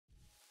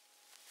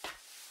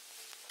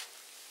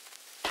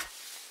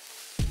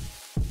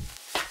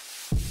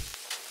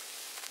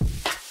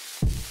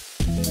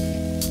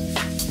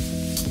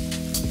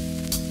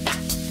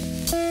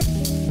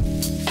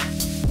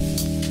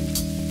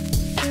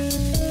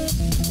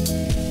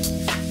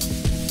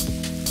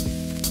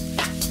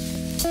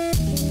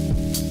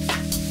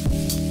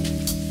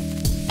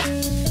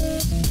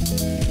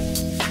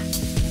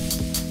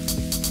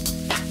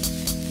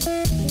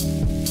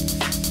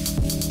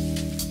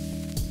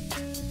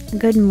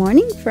Good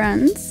morning,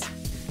 friends!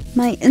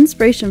 My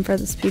inspiration for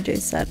this PJ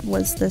set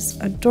was this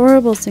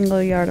adorable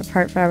single yard of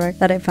heart fabric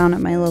that I found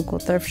at my local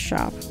thrift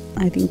shop.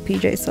 I think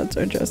PJ sets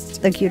are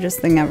just the cutest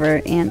thing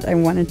ever, and I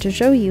wanted to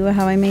show you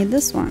how I made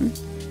this one.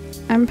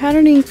 I'm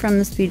patterning from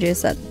this PJ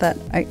set that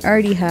I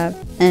already have,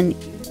 and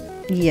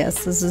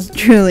yes, this is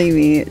truly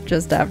me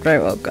just after I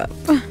woke up.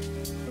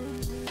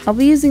 I'll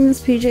be using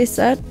this PJ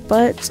set,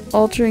 but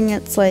altering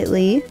it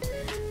slightly,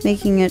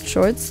 making it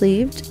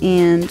short-sleeved,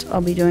 and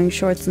I'll be doing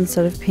shorts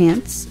instead of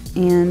pants,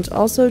 and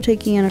also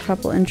taking in a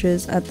couple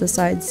inches at the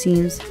side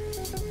seams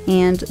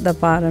and the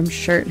bottom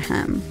shirt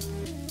hem.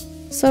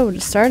 So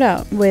to start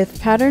out, with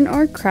pattern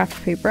or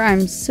craft paper,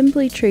 I'm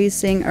simply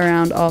tracing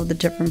around all of the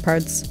different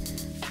parts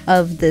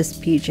of this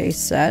PJ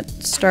set,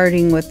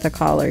 starting with the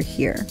collar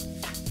here.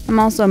 I'm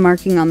also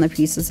marking on the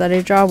pieces that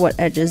I draw what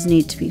edges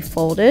need to be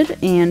folded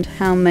and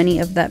how many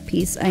of that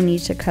piece I need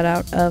to cut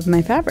out of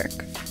my fabric.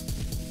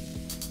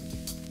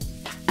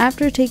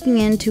 After taking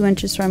in 2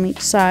 inches from each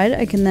side,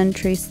 I can then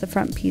trace the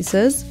front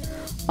pieces,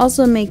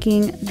 also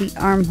making the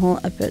armhole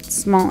a bit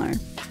smaller.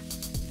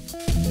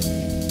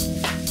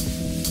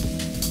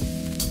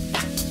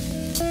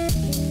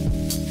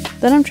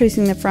 Then I'm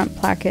tracing the front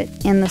placket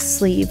and the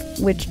sleeve,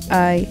 which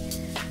I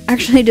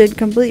actually did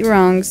completely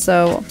wrong,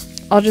 so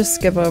I'll just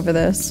skip over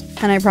this.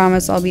 And I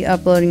promise I'll be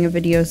uploading a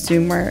video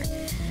soon where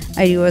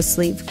I do a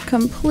sleeve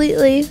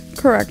completely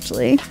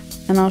correctly,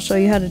 and I'll show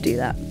you how to do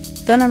that.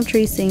 Then I'm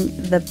tracing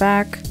the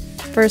back,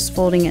 first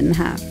folding it in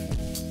half.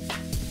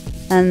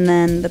 And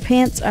then the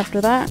pants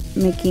after that,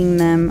 making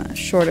them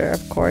shorter,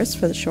 of course,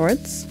 for the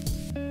shorts.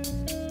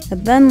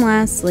 And then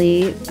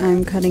lastly,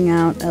 I'm cutting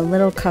out a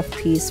little cuff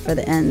piece for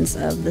the ends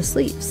of the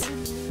sleeves.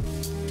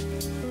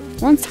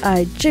 Once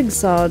I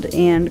jigsawed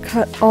and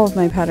cut all of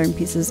my pattern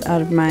pieces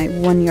out of my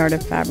 1 yard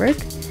of fabric,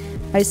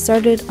 I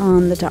started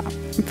on the top.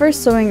 I'm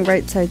first sewing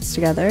right sides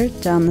together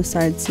down the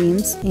side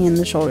seams and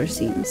the shoulder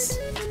seams.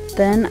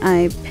 Then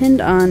I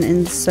pinned on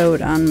and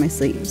sewed on my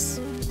sleeves.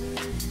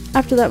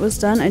 After that was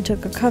done, I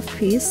took a cuff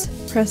piece,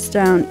 pressed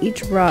down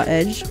each raw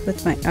edge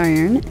with my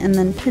iron, and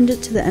then pinned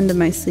it to the end of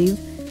my sleeve,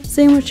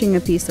 sandwiching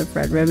a piece of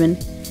red ribbon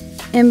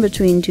in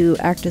between to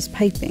act as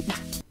piping.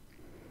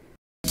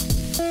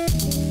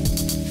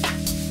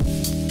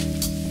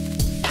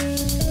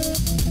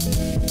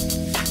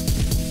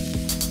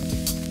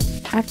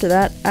 After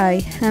that,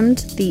 I hemmed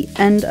the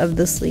end of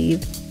the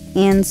sleeve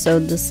and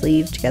sewed the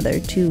sleeve together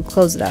to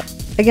close it up.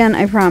 Again,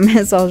 I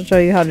promise I'll show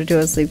you how to do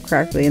a sleeve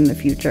correctly in the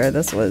future.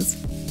 This was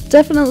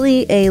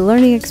definitely a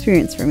learning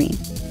experience for me.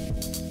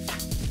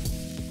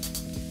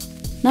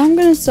 Now I'm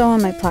going to sew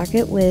on my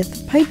placket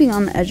with piping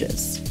on the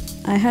edges.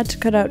 I had to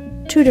cut out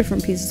 2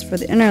 different pieces for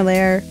the inner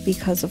layer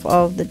because of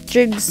all of the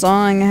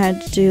jigsawing I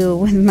had to do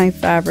with my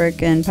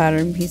fabric and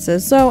pattern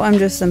pieces, so I'm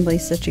just simply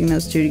stitching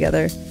those 2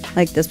 together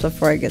like this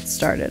before I get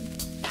started.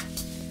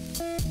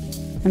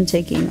 I'm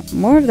taking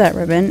more of that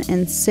ribbon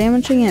and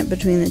sandwiching it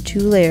between the 2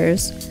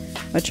 layers,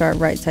 which are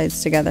right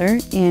sides together,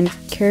 and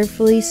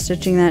carefully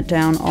stitching that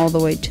down all the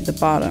way to the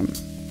bottom.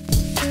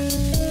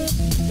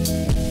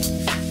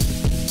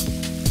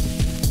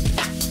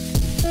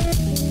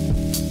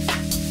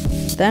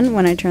 Then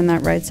when I turn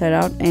that right side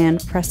out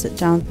and press it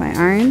down with my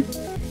iron,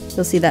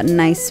 you'll see that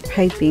nice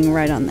piping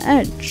right on the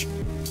edge.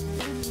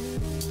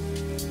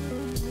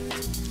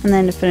 And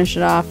then to finish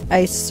it off,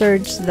 I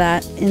serged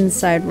that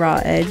inside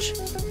raw edge,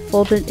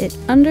 folded it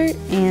under,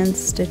 and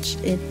stitched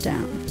it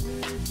down.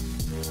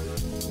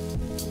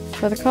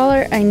 For the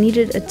collar, I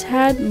needed a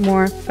tad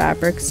more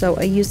fabric, so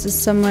I used a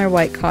similar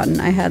white cotton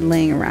I had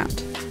laying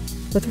around.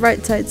 With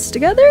right sides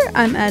together,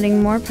 I'm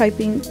adding more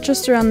piping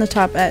just around the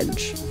top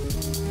edge.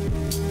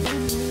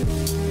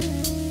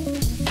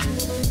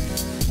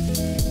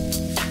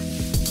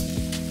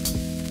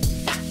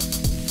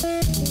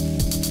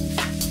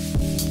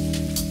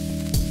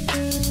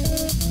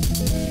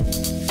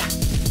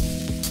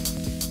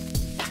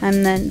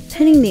 I'm then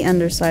pinning the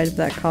underside of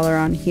that collar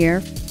on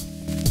here,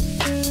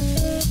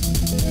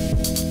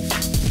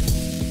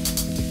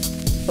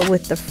 but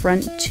with the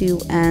front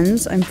 2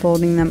 ends, I'm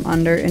folding them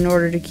under in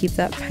order to keep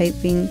that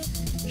piping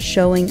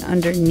showing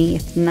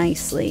underneath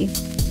nicely.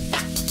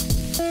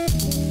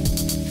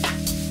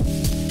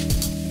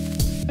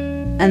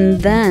 And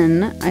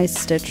then I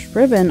stitched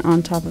ribbon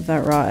on top of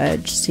that raw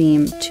edge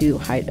seam to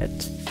hide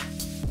it.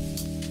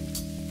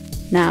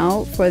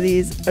 Now for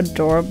these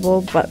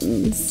adorable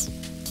buttons.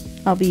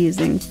 I'll be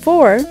using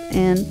 4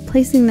 and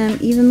placing them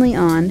evenly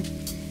on,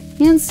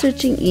 hand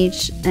stitching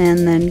each, and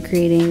then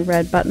creating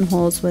red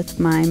buttonholes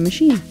with my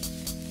machine.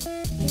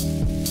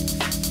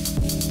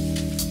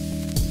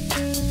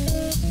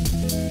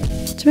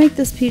 To make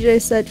this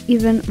PJ set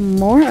even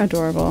more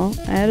adorable,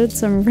 I added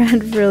some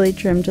red frilly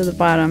trim to the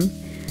bottom,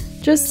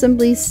 just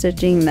simply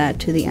stitching that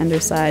to the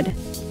underside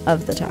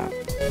of the top.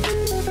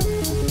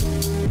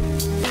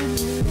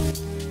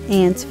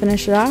 And to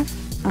finish it off,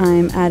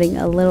 I'm adding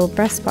a little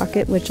breast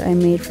pocket, which I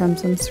made from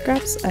some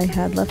scraps I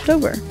had left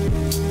over.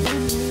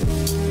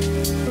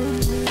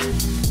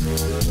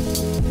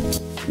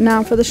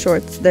 Now for the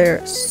shorts,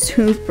 they're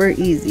super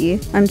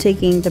easy. I'm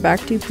taking the back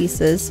two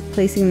pieces,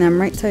 placing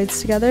them right sides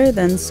together,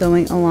 then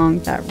sewing along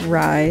that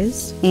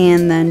rise,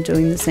 and then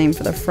doing the same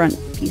for the front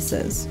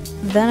pieces.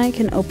 Then I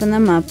can open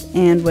them up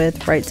and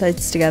with right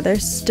sides together,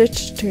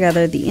 stitch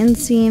together the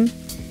inseam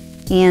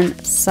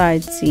and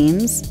side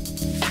seams.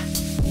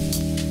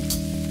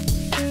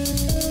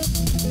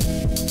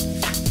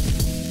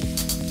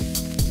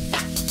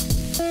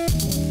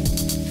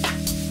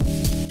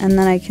 And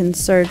then I can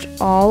serge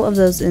all of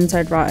those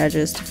inside raw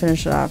edges to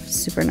finish it off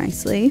super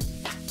nicely.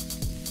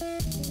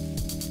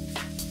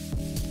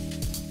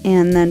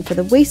 And then for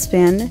the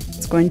waistband,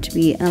 it's going to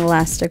be an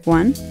elastic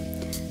one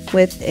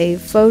with a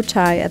faux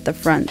tie at the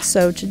front.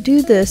 So to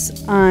do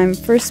this, I'm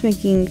first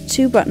making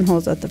 2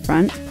 buttonholes at the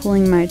front,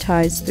 pulling my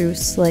ties through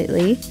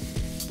slightly,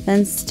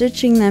 then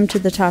stitching them to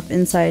the top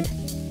inside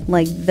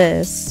like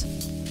this.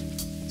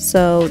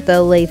 So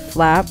they'll lay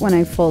flat when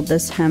I fold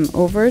this hem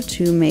over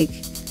to make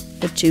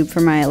the tube for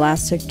my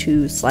elastic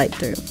to slide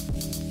through.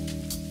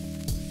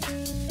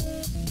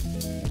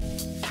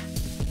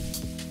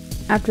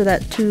 After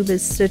that tube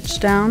is stitched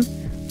down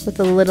with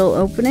a little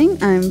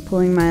opening, I'm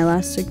pulling my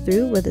elastic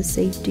through with a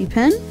safety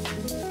pin.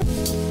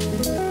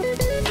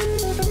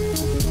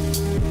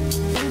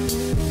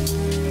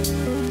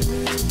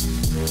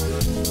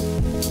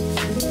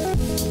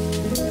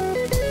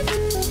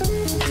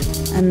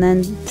 And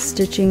then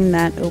stitching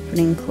that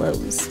opening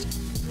closed.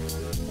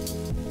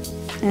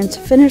 And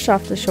to finish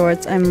off the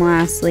shorts, I'm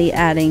lastly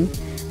adding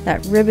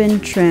that ribbon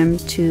trim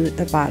to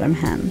the bottom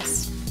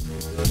hems.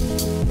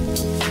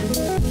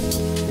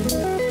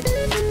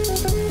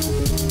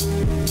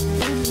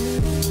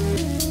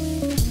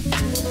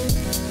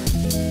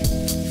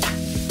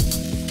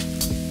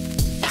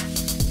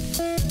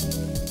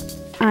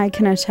 I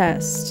can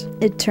attest,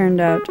 it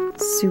turned out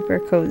super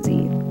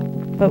cozy.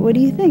 But what do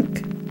you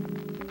think?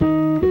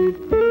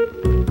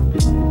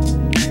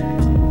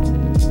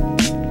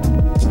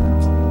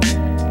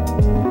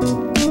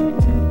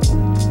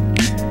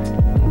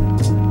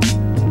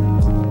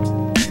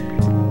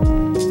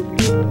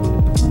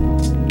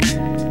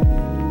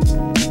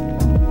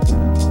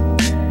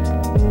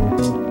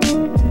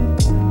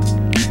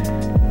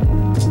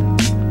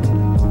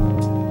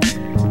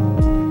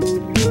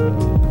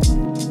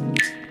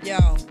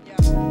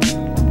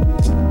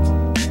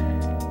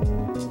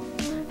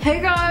 Hey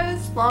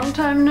guys, long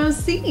time no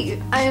see.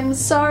 I am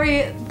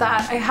sorry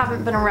that I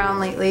haven't been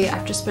around lately.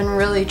 I've just been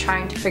really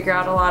trying to figure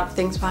out a lot of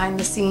things behind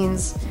the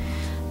scenes,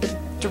 the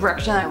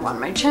direction I want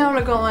my channel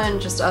to go in,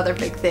 just other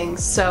big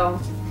things. So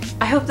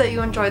I hope that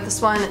you enjoyed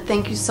this one.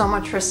 Thank you so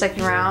much for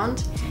sticking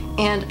around,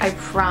 and I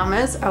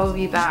promise I will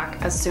be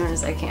back as soon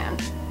as I can.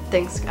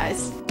 Thanks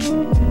guys.